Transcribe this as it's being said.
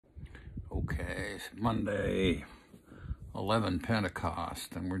Okay, Monday,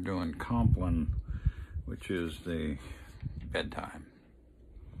 11Pentecost, and we're doing Compline, which is the bedtime.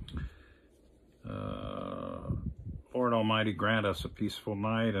 Lord Almighty, grant us a peaceful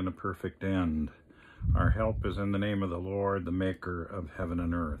night and a perfect end. Our help is in the name of the Lord, the maker of heaven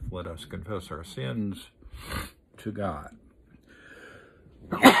and earth. Let us confess our sins to God.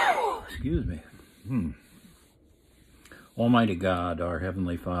 Excuse me. Almighty God, our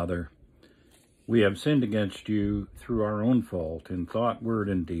Heavenly Father, we have sinned against you through our own fault in thought, word,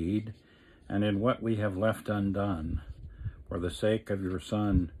 and deed, and in what we have left undone. For the sake of your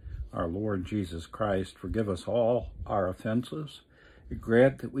Son, our Lord Jesus Christ, forgive us all our offenses, and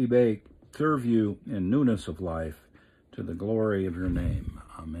grant that we may serve you in newness of life to the glory of your name.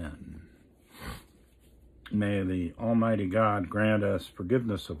 Amen. May the Almighty God grant us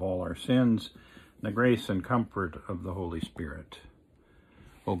forgiveness of all our sins, and the grace and comfort of the Holy Spirit.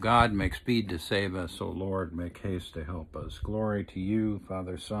 O God, make speed to save us. O Lord, make haste to help us. Glory to you,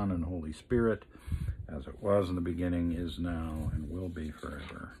 Father, Son, and Holy Spirit, as it was in the beginning, is now, and will be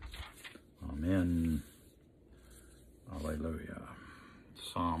forever. Amen. Alleluia.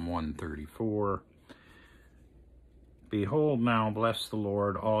 Psalm 134. Behold now, bless the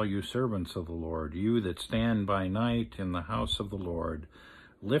Lord, all you servants of the Lord, you that stand by night in the house of the Lord.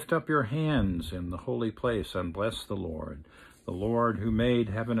 Lift up your hands in the holy place and bless the Lord. The Lord who made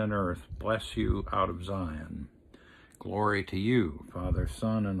heaven and earth, bless you out of Zion. Glory to you, Father,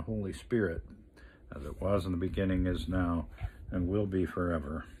 Son, and Holy Spirit, as it was in the beginning, is now, and will be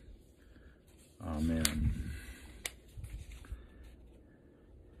forever. Amen.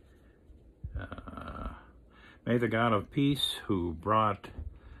 May the God of peace, who brought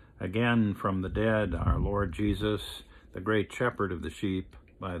again from the dead our Lord Jesus, the great shepherd of the sheep,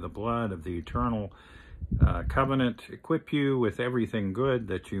 by the blood of the eternal covenant, equip you with everything good,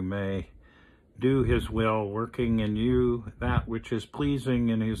 that you may do his will, working in you that which is pleasing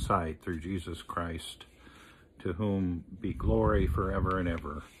in his sight, through Jesus Christ, to whom be glory forever and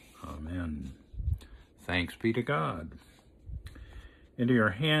ever. Amen. Thanks be to God. Into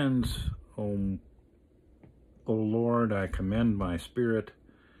your hands, O Lord, I commend my spirit,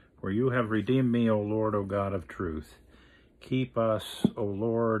 for you have redeemed me, O Lord, O God of truth. Keep us, O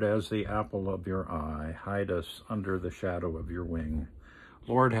Lord, as the apple of your eye. Hide us under the shadow of your wing.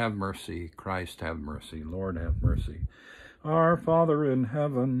 Lord, have mercy. Christ, have mercy. Lord, have mercy. Our Father in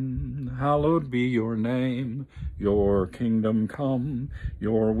heaven, hallowed be your name. Your kingdom come,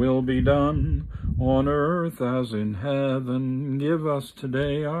 your will be done, on earth as in heaven. Give us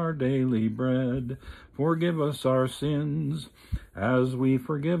today our daily bread. Forgive us our sins, as we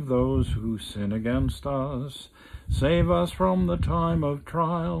forgive those who sin against us. Save us from the time of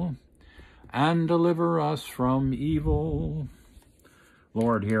trial, and deliver us from evil.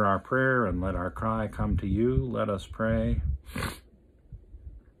 Lord, hear our prayer, and let our cry come to you. Let us pray.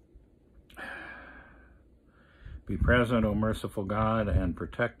 Be present, O merciful God, and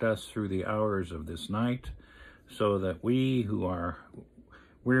protect us through the hours of this night, so that we who are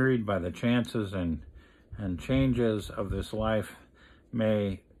wearied by the chances and changes of this life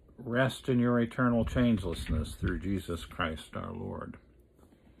may rest in your eternal changelessness, through Jesus Christ our Lord.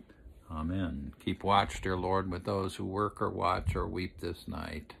 Amen. Keep watch, dear Lord, with those who work or watch or weep this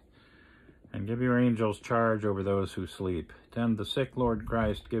night. And give your angels charge over those who sleep. Tend the sick, Lord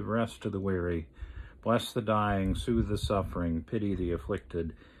Christ. Give rest to the weary. Bless the dying. Soothe the suffering. Pity the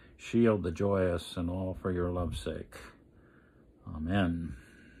afflicted. Shield the joyous, and all for your love's sake. Amen.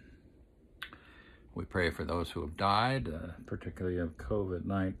 We pray for those who have died, particularly of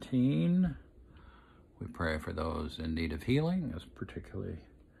COVID-19. We pray for those in need of healing, as particularly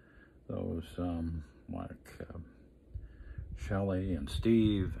those like Shelley and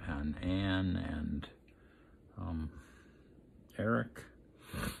Steve and Anne and Eric.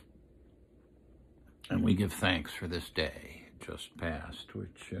 And we give thanks for this day just past,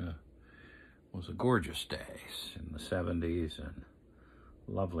 which was a gorgeous day in the 70s, and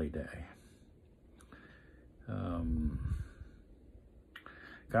lovely day.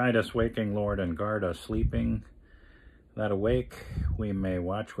 Guide us waking, Lord, and guard us sleeping, that awake we may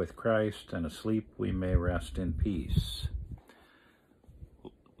watch with Christ, and asleep we may rest in peace.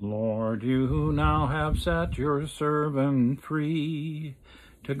 Lord, you now have set your servant free,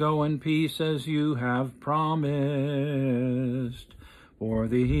 to go in peace as you have promised. For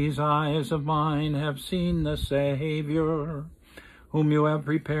these eyes of mine have seen the Savior, whom you have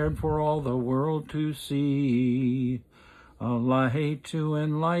prepared for all the world to see, a light to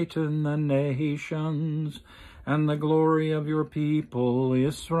enlighten the nations, and the glory of your people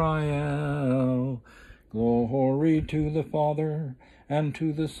Israel. Glory to the Father, and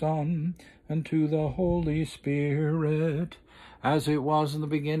to the Son, and to the Holy Spirit, as it was in the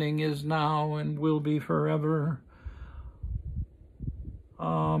beginning, is now, and will be forever.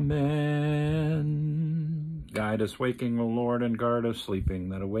 Amen. Guide us waking, O Lord, and guard us sleeping,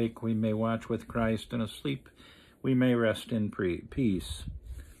 that awake we may watch with Christ, and asleep we may rest in peace.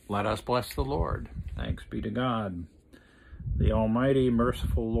 Let us bless the Lord. Thanks be to God. The Almighty,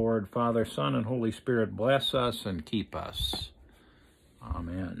 merciful Lord, Father, Son, and Holy Spirit, bless us and keep us.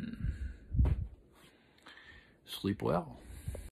 Amen. Sleep well.